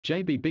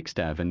JB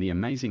Bickstav and the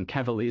amazing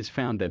Cavaliers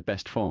found their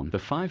best form. The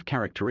 5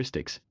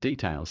 characteristics,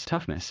 details,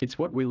 toughness. It's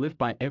what we live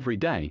by every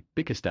day,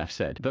 Bickerstaff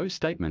said. Those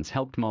statements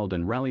helped mold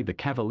and rally the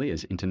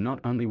Cavaliers into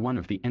not only one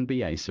of the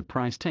NBA's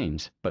surprise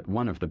teams, but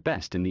one of the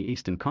best in the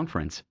Eastern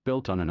Conference,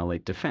 built on an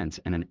elite defense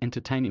and an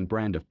entertaining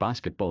brand of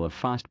basketball of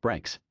fast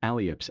breaks,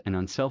 alley-oops and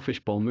unselfish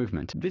ball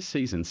movement. This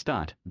season's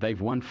start, they've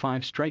won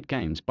 5 straight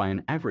games by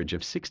an average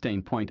of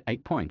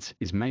 16.8 points,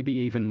 is maybe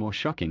even more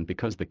shocking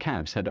because the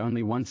Cavs had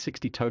only won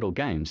 60 total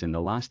games in the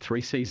last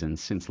 3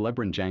 seasons since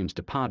LeBron James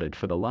departed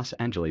for the Los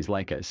Angeles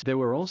Lakers. There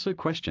were also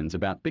questions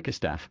about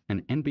Bickerstaff,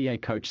 an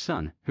NBA coach's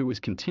son, who was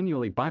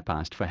continually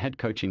bypassed for head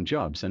coaching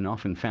jobs and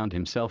often found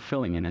himself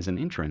filling in as an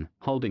interim,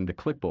 holding the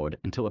clipboard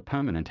until a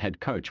permanent head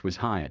coach was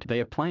hired.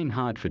 They are playing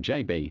hard for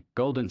JB,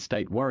 Golden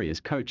State Warriors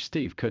coach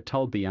Steve Kerr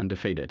told the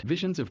Undefeated.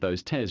 Visions of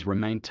those tears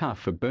remain tough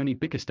for Bernie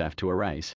Bickerstaff to erase.